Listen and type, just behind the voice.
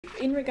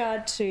In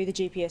regard to the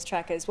GPS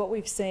trackers, what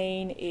we've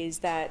seen is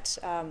that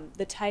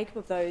the take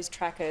of those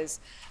trackers,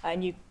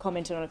 and you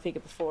commented on a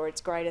figure before, it's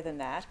greater than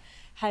that,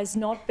 has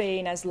not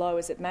been as low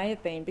as it may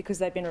have been because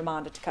they've been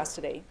remanded to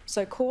custody.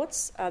 So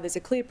courts, there's a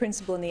clear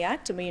principle in the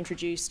Act, and we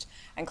introduced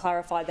and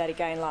clarified that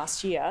again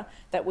last year,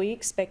 that we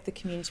expect the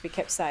community to be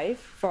kept safe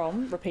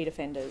from repeat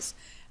offenders.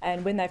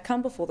 And when they've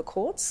come before the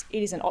courts,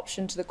 it is an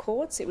option to the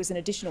courts. It was an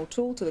additional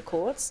tool to the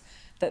courts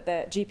that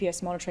the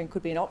GPS monitoring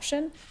could be an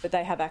option, but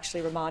they have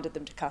actually remanded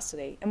them to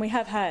custody. And we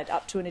have had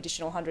up to an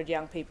additional 100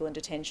 young people in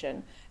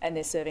detention, and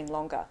they're serving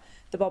longer.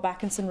 The Bob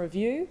Atkinson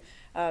review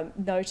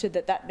noted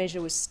that that measure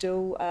was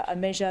still a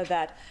measure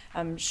that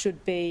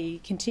should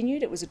be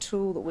continued. It was a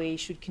tool that we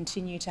should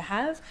continue to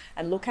have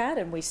and look at,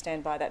 and we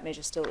stand by that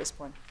measure still at this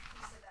point.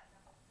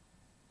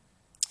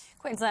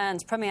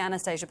 Queensland's Premier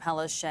Anastasia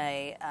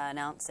Palaszczuk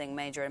announcing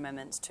major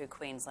amendments to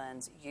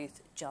Queensland's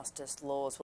youth justice laws.